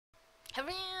Hello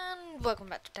and welcome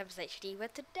back to Tempest HD, where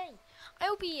today I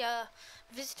will be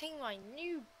visiting my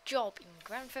new job in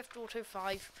Grand Theft Auto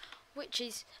 5, which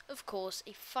is of course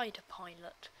a fighter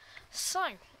pilot. So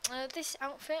this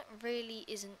outfit really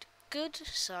isn't good,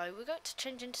 so we're going to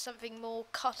change into something more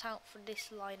cut out for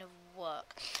this line of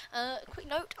work. Quick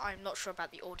note, I'm not sure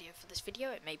about the audio for this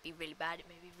video. It may be really bad, it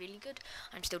may be really good.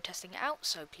 I'm still testing it out,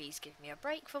 so please give me a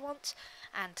break for once.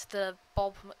 And the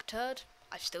Bob McTurd,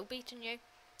 I've still beaten you.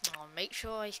 I'll make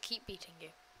sure I keep beating you.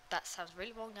 That sounds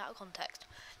really wrong out of context.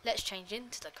 Let's change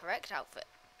into the correct outfit.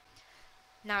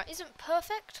 Now, it isn't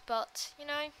perfect, but, you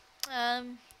know,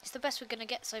 it's the best we're going to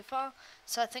get so far.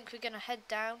 So I think we're going to head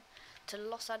down to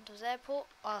Los Santos Airport,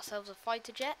 buy ourselves a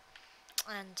fighter jet,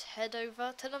 and head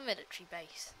over to the military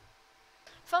base.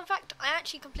 Fun fact, I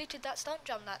actually completed that stunt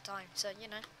jump that time, so, you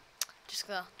know, just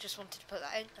wanted to put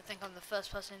that in. I think I'm the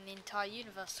first person in the entire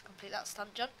universe to complete that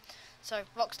stunt jump. So,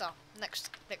 Rockstar, next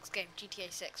game,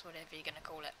 GTA 6, whatever you're going to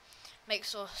call it. Make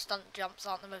sure stunt jumps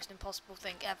aren't the most impossible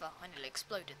thing ever. I nearly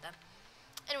exploded then.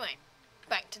 Anyway,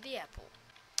 back to the airport.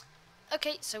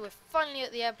 Okay, so we're finally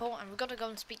at the airport and we've got to go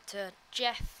and speak to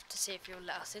Jeff to see if he'll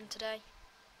let us in today.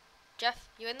 Jeff,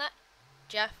 you in there?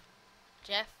 Jeff?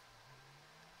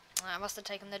 I must have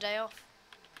taken the day off.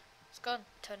 Let's go and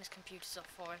turn his computers off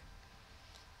for him.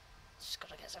 Just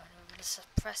got to get something over the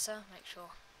suppressor, make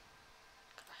sure.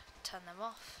 Turn them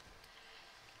off.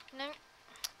 No,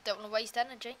 don't want to waste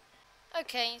energy.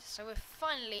 Okay, so we're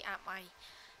finally at my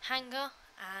hangar,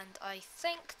 and I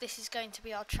think this is going to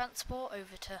be our transport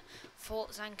over to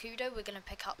Fort Zancudo. We're going to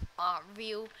pick up our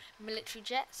real military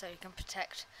jet so we can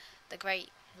protect the great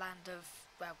land of,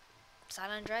 well, San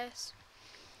Andreas.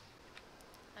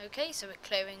 Okay, so we're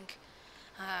clearing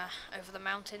over the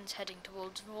mountains, heading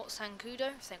towards Fort Zancudo.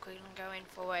 I think we're going to go in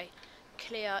for a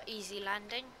clear, easy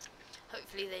landing.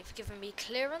 Hopefully they've given me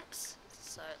clearance,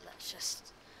 so let's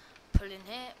just pull in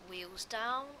here, wheels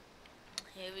down,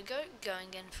 here we go,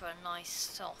 going in for a nice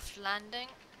soft landing.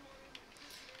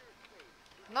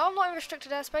 No, I'm not in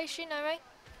restricted airspace, you know, right?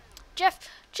 Jeff,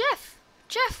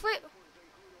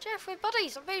 we're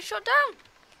buddies, I'm being shot down!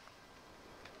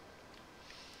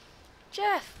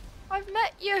 Jeff, I've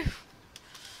met you!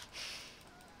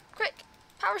 Quick,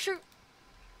 parachute!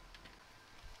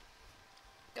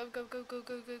 Go.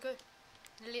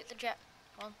 Nearly at the jet.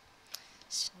 Come on.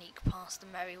 Sneak past the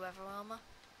Merryweather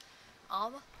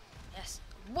armor. Yes.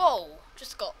 Whoa!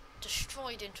 Just got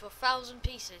destroyed into 1,000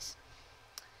 pieces.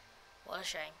 What a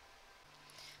shame.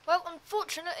 Well,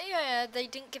 unfortunately, they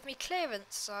didn't give me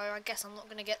clearance, so I guess I'm not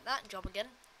going to get that job again.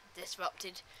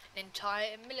 Disrupted an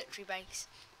entire military base.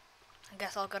 I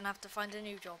guess I'm going to have to find a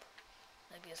new job.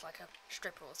 Maybe it's like a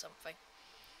stripper or something.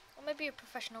 Or maybe a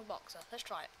professional boxer. Let's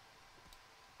try it.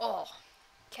 Oh,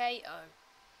 KO.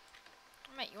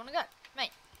 Mate, you want to go?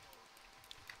 Mate.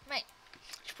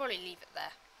 Should probably leave it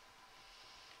there.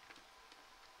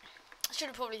 I should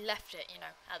have probably left it, you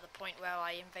know, at the point where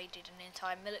I invaded an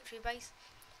entire military base.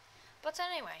 But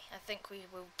anyway, I think we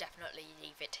will definitely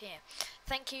leave it here.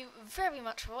 Thank you very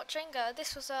much for watching.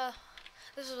 This was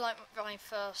like my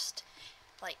first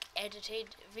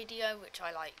edited video, which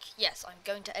I like. Yes, I'm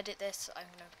going to edit this. I'm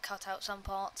going to cut out some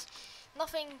parts.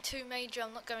 Nothing too major.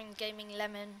 I'm not going gaming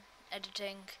lemon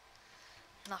editing.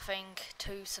 Nothing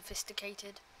too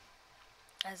sophisticated,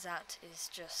 as that is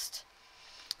just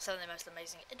some of the most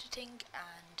amazing editing,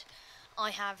 and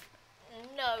I have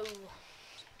no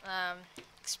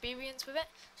experience with it.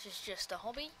 This is just a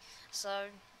hobby. So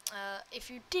if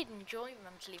you did enjoy,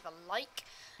 remember to leave a like.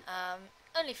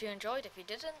 Only if you enjoyed. If you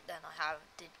didn't, then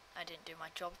I didn't do my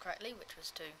job correctly, which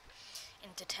was to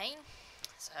entertain.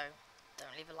 So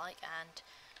don't leave a like and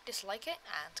dislike it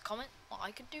and comment what I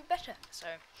could do better. So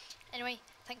anyway,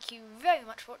 thank you very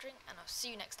much for watching, and I'll see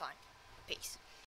you next time. Peace.